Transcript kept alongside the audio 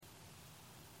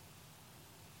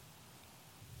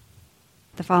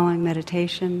The following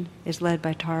meditation is led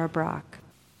by Tara Brach.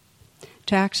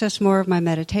 To access more of my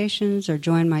meditations or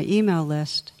join my email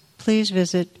list, please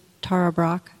visit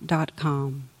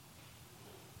tarabrach.com.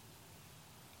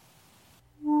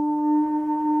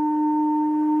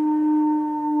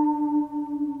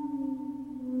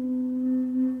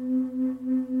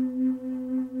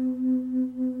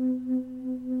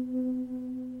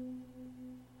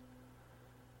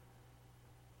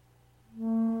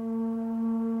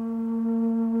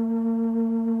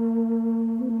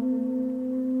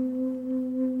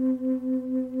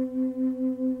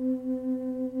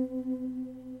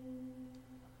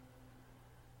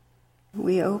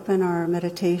 We open our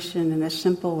meditation in a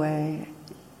simple way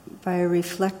by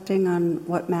reflecting on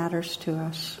what matters to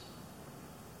us,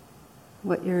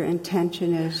 what your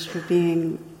intention is for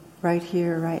being right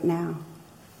here, right now,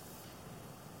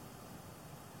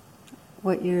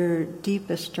 what your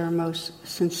deepest or most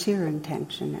sincere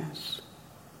intention is.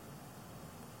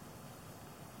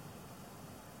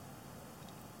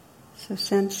 So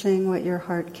sensing what your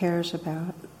heart cares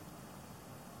about.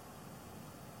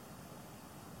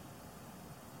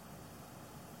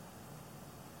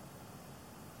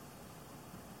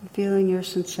 Feeling your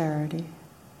sincerity.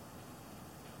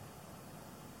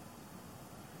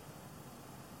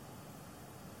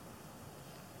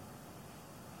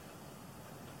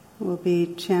 We'll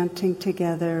be chanting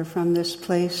together from this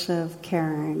place of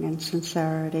caring and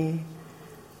sincerity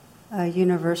a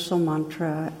universal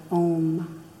mantra,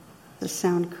 Om, the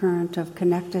sound current of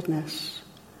connectedness.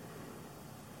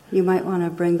 You might want to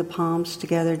bring the palms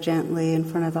together gently in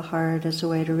front of the heart as a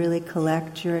way to really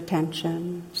collect your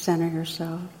attention, center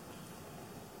yourself.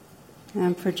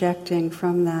 And projecting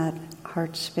from that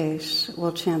heart space,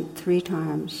 we'll chant 3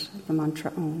 times the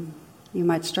mantra Om. You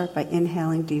might start by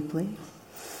inhaling deeply.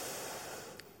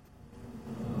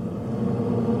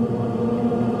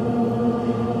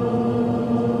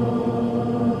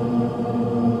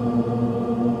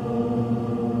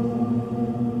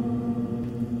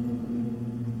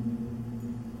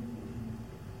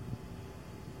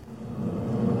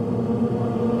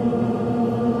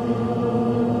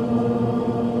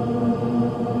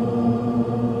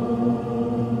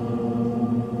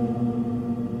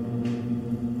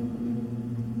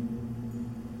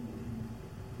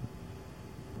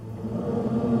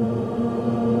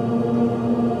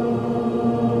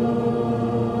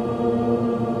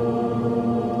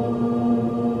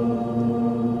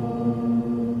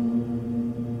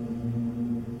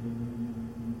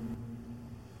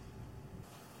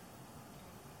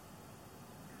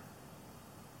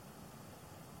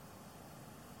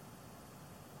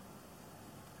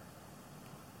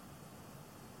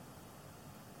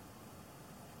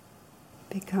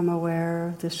 Become aware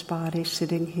of this body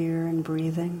sitting here and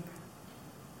breathing.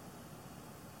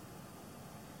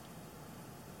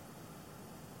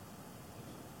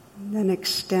 And then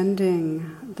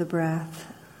extending the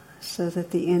breath so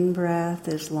that the in-breath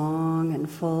is long and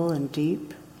full and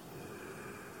deep.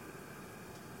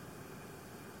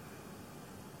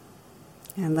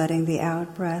 And letting the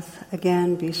out-breath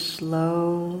again be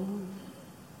slow,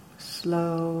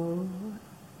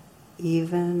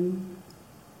 even.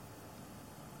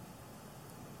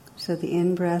 So the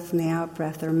in-breath and the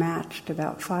out-breath are matched,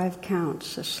 about 5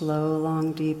 counts, a slow,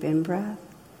 long, deep in-breath.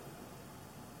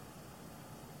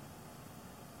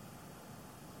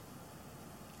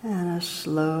 And a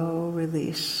slow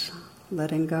release,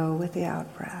 letting go with the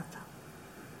out-breath.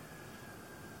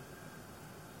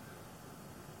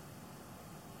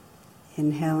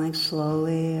 Inhaling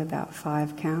slowly, about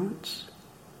 5 counts.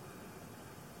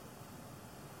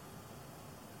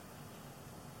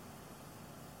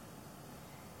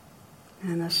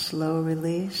 And a slow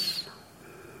release.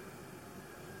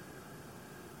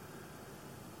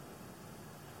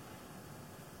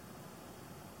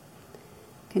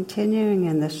 Continuing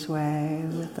in this way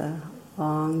with a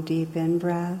long, deep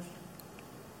in-breath,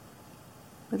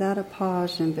 without a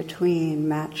pause in between,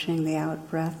 matching the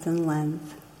out-breath in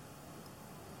length.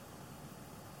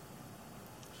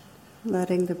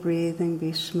 Letting the breathing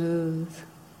be smooth.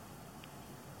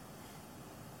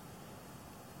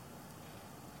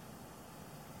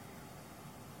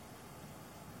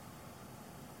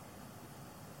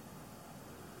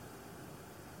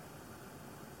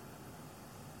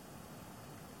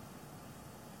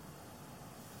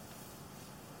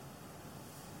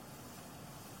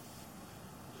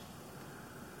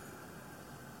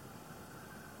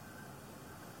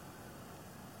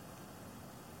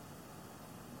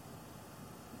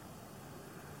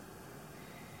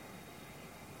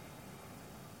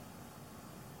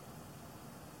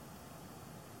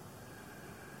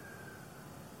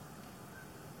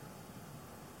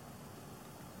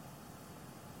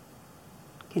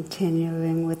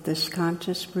 Continuing with this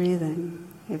conscious breathing.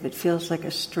 If it feels like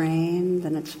a strain,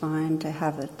 then it's fine to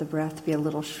have the breath be a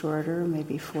little shorter,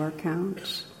 maybe 4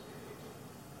 counts.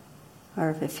 Or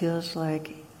if it feels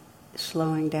like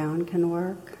slowing down can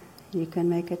work, you can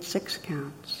make it 6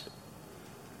 counts.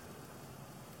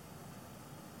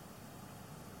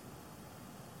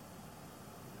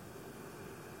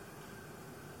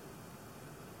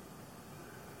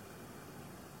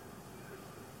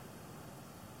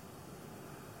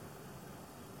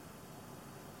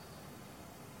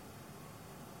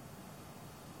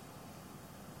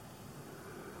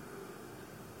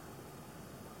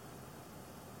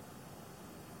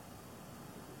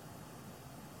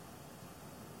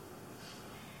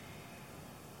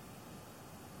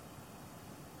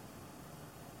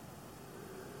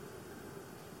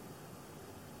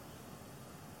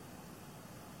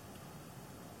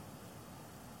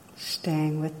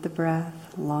 Staying with the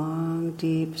breath, long,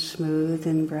 deep, smooth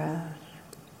in-breath,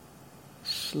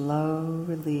 slow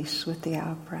release with the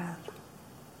out-breath.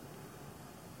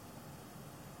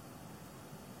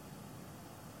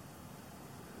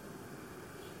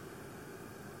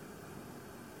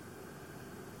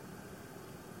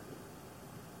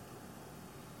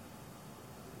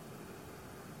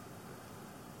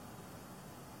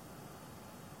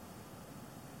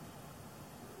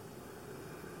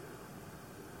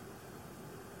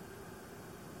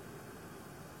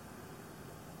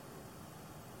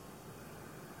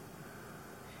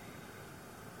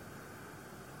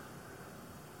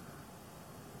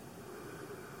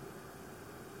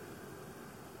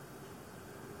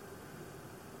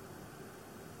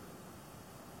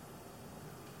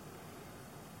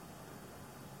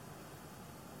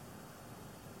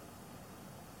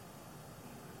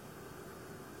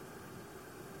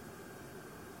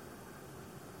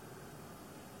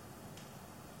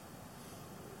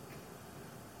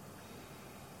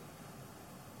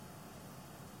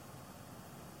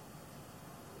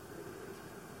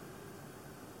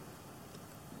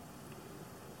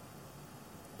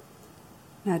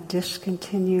 Now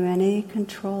discontinue any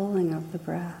controlling of the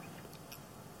breath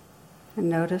and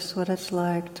notice what it's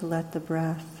like to let the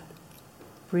breath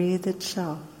breathe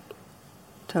itself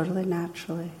totally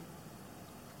naturally.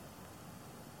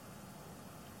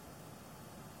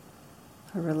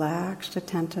 A relaxed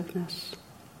attentiveness.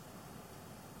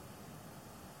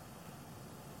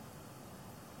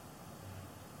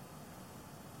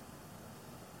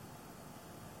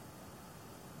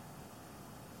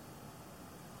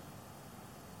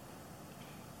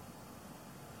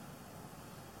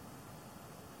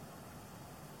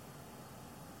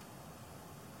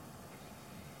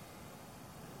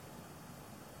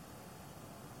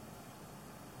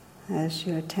 As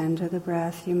you attend to the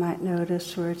breath, you might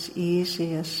notice where it's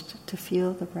easiest to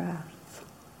feel the breath,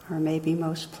 or maybe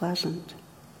most pleasant.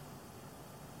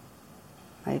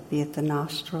 Might be at the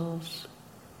nostrils,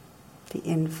 the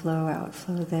inflow,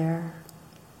 outflow there.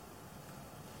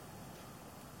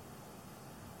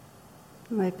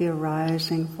 It might be a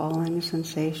rising, falling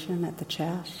sensation at the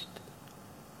chest.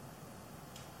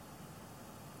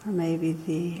 Or maybe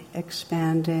the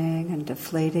expanding and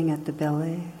deflating at the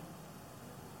belly.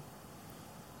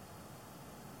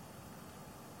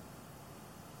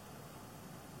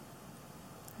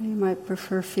 You might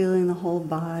prefer feeling the whole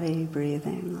body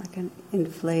breathing, like an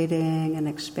inflating and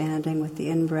expanding with the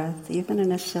in-breath, even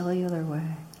in a cellular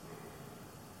way,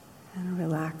 and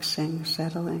relaxing,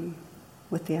 settling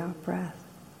with the out-breath.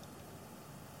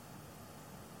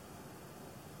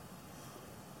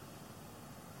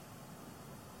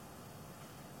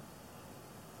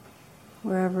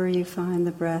 Wherever you find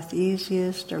the breath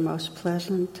easiest or most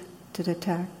pleasant to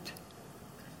detect,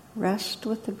 rest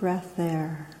with the breath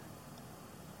there.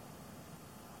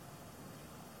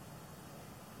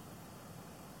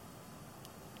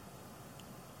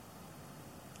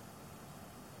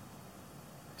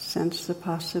 Sense the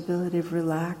possibility of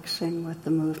relaxing with the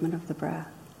movement of the breath.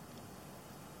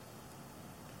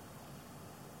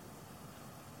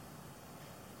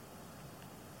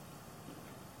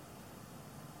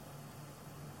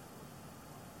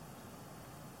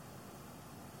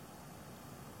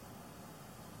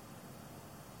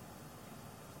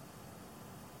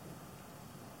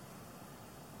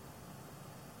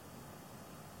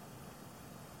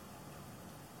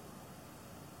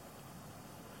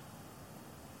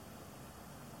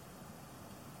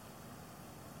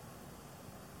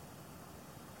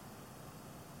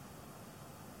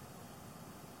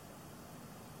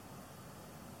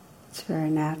 It's very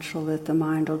natural that the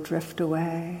mind will drift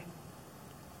away.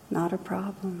 Not a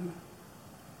problem.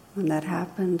 When that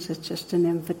happens, it's just an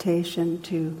invitation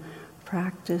to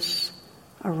practice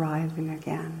arriving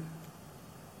again.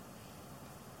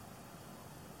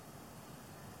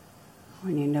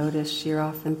 When you notice your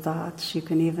off in thoughts, you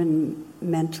can even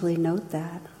mentally note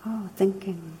that. Oh,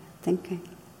 thinking, thinking.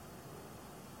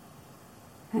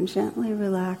 And gently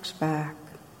relax back,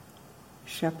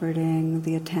 shepherding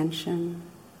the attention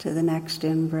to the next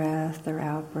in-breath or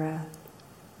out-breath,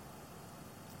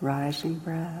 rising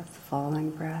breath,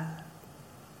 falling breath.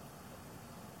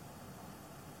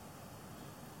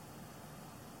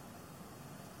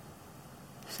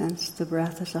 Sense the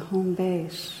breath as a home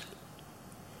base.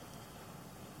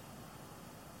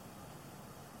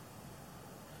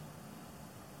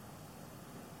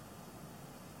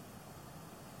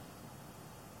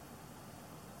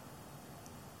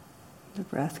 The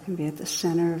breath can be at the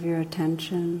center of your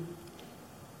attention,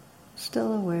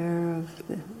 still aware of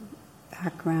the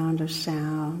background of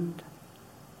sound.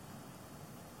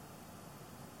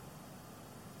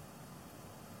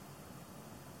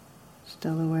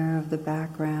 Still aware of the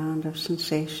background of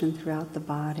sensation throughout the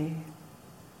body,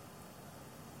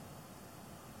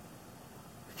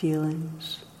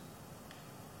 feelings.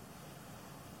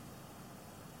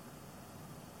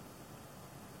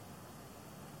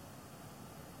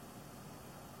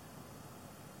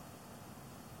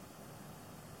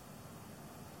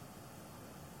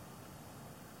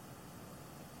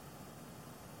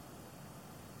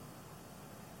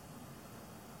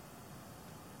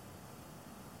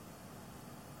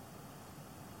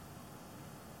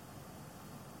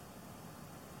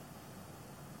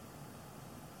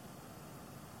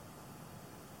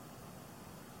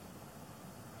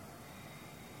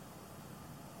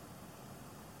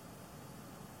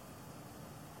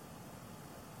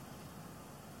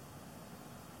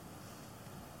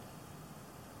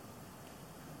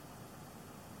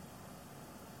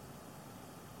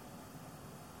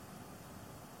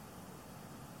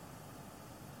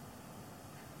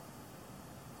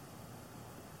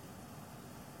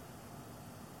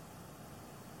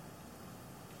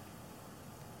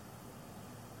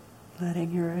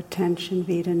 Letting your attention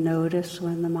be to notice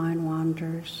when the mind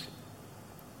wanders,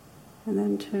 and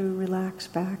then to relax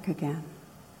back again.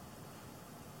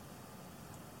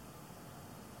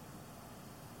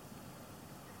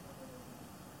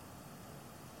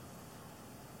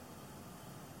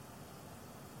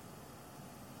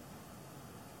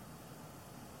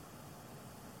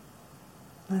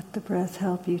 Let the breath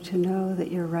help you to know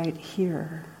that you're right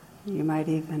here. You might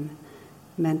even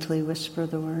mentally whisper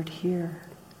the word here.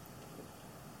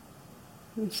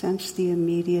 And sense the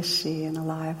immediacy and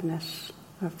aliveness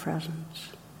of presence.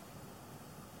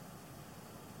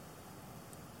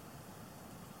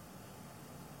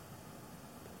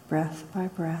 Breath by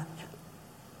breath.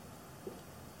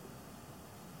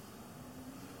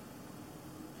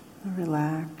 A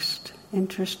relaxed,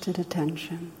 interested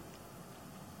attention.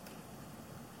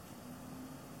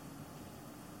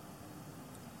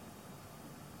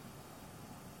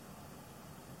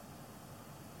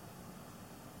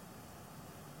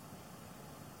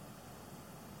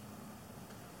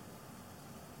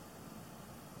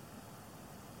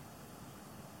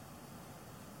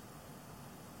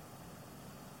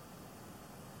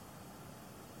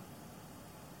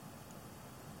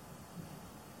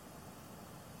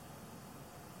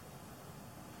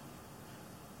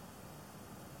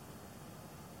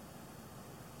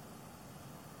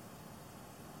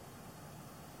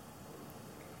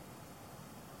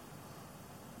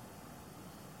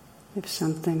 If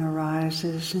something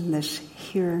arises in this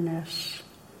here-ness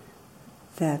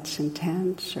that's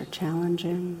intense or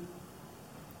challenging,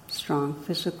 strong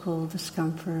physical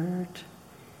discomfort,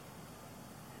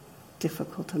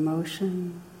 difficult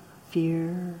emotion,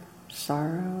 fear,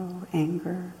 sorrow,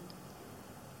 anger,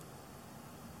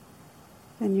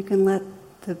 then you can let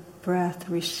the breath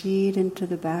recede into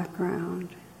the background,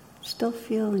 still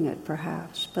feeling it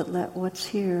perhaps, but let what's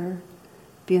here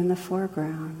be in the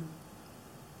foreground.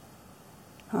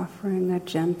 Offering a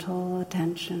gentle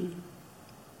attention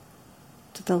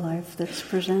to the life that's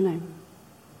presenting.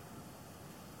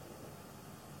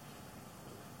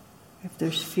 If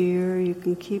there's fear, you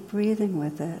can keep breathing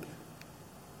with it.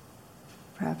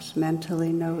 Perhaps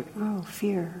mentally note, oh,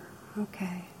 fear,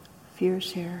 okay, fear's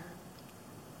here.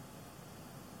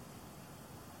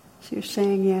 So you're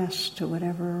saying yes to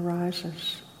whatever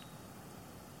arises,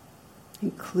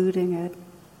 including it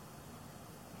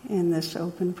in this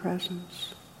open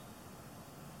presence.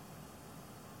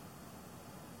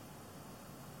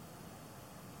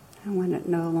 And when it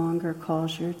no longer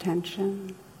calls your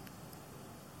attention,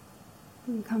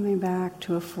 and coming back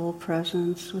to a full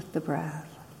presence with the breath.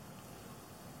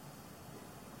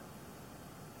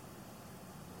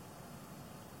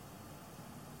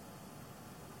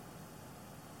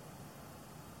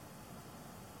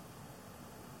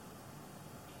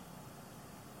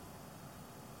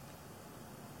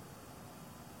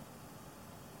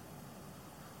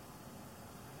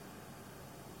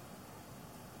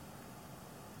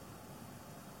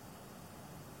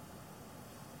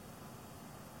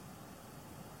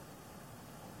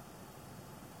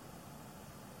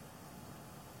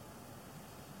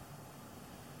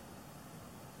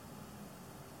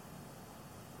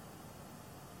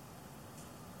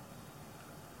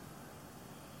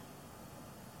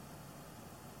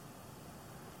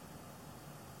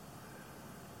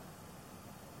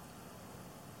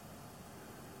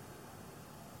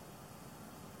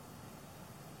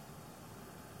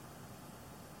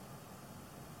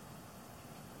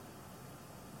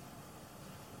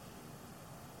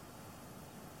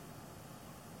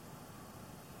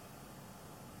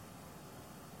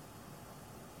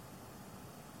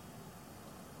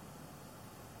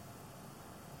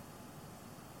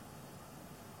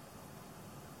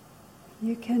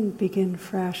 You can begin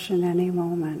fresh in any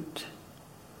moment.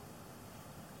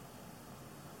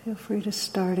 Feel free to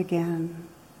start again,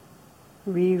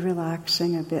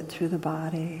 relaxing a bit through the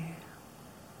body,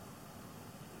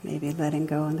 maybe letting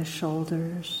go in the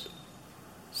shoulders,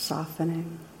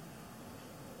 softening,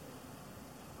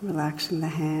 relaxing the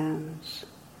hands,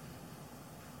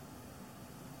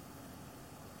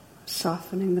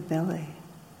 softening the belly,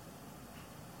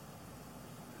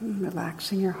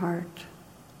 relaxing your heart.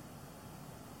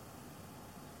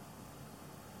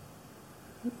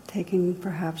 Taking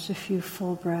perhaps a few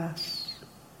full breaths.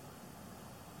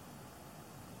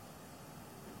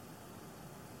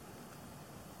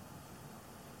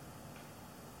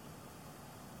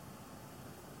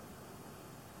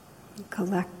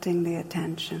 Collecting the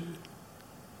attention.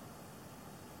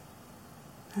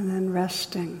 And then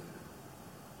resting,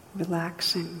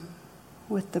 relaxing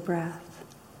with the breath.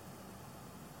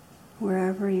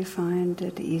 Wherever you find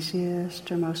it easiest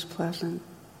or most pleasant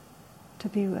to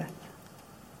be with.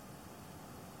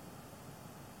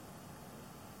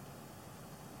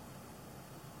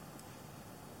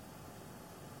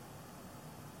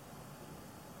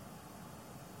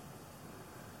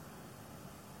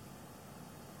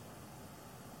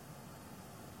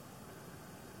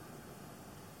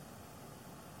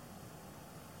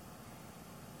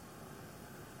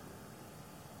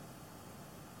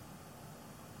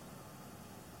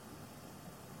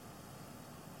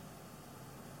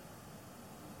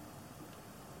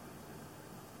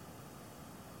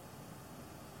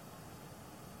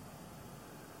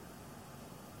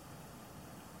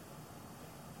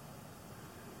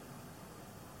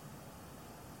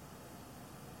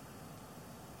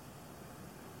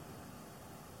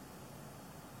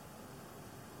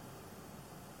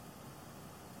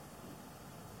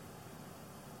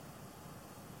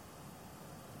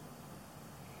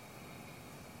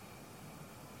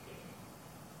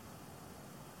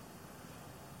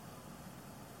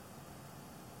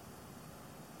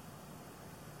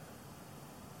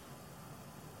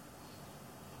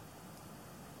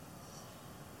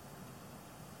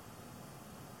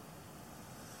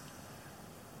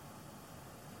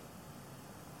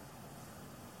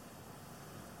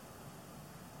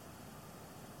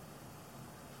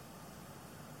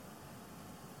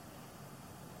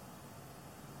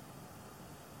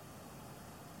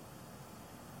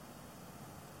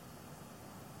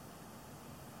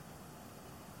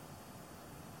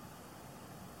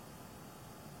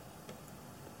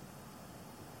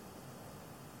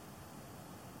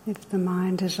 If the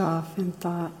mind is off in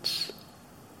thoughts,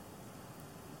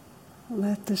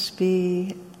 let this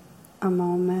be a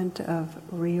moment of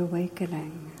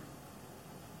reawakening.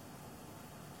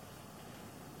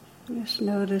 Just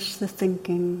notice the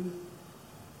thinking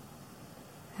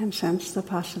and sense the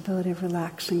possibility of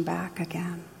relaxing back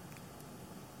again.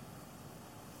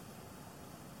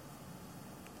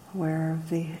 Aware of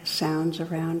the sounds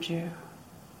around you,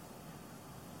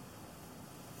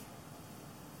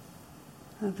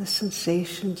 of the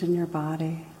sensations in your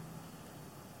body.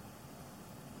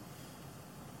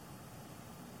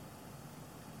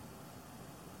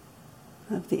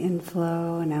 Of the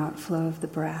inflow and outflow of the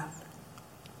breath.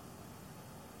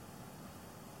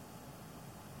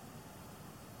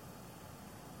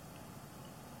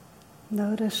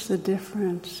 Notice the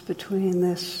difference between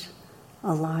this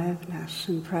aliveness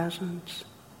and presence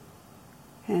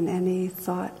and any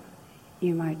thought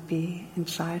you might be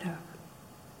inside of.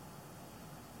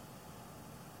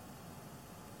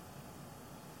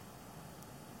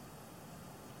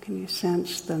 Can you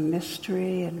sense the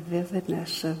mystery and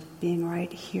vividness of being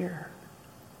right here,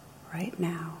 right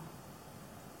now?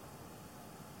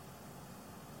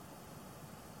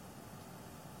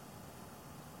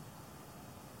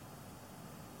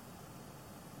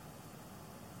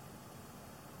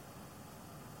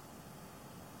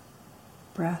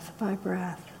 Breath by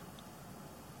breath.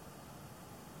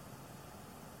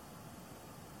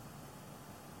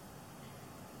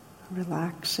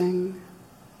 Relaxing,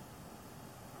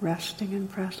 resting in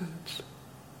presence.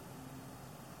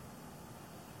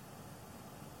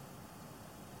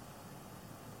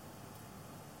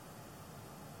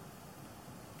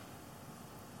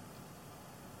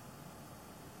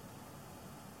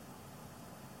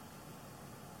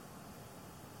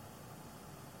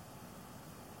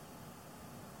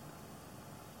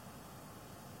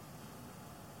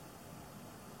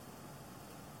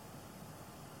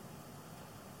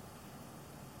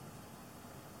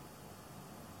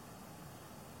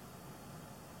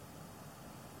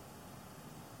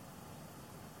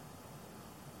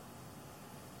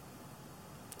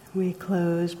 We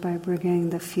close by bringing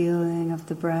the feeling of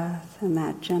the breath and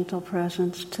that gentle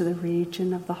presence to the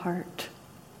region of the heart.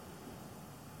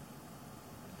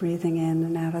 breathing in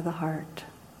and out of the heart.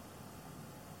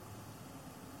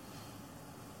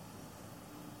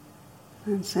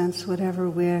 And sense whatever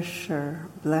wish or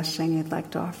blessing you'd like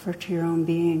to offer to your own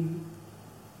being.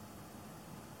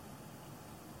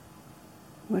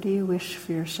 What do you wish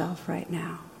for yourself right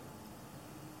now?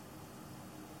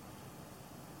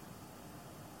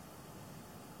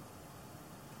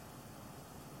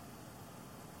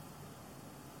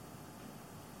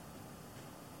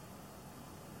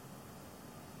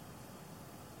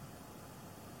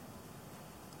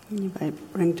 You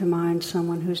might bring to mind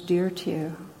someone who's dear to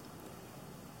you,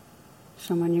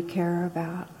 someone you care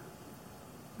about,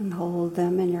 and hold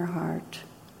them in your heart.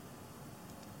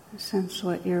 Sense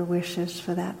what your wish is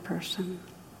for that person.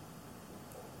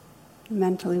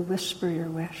 Mentally whisper your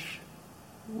wish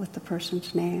with the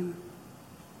person's name.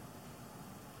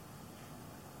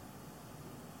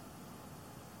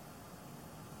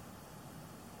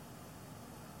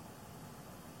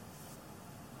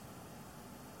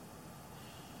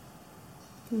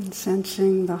 And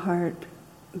sensing the heart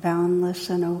boundless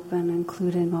and open,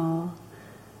 including all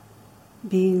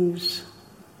beings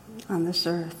on this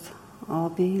earth, all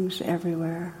beings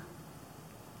everywhere.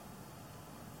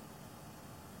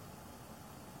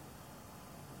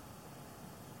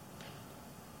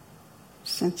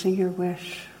 Sensing your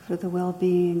wish for the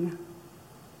well-being,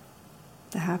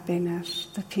 the happiness,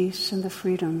 the peace, and the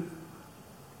freedom.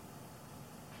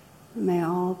 May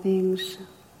all beings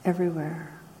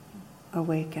everywhere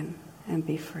awaken and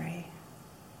be free.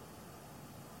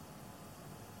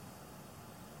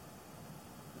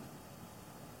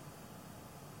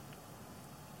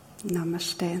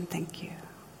 Namaste and thank you.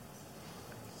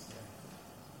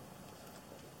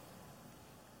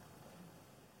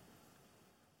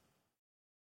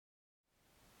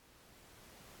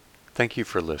 Thank you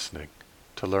for listening.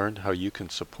 To learn how you can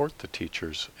support the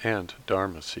teachers and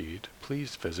Dharma Seed,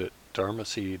 please visit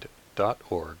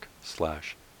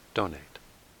dharmaseed.org/donate.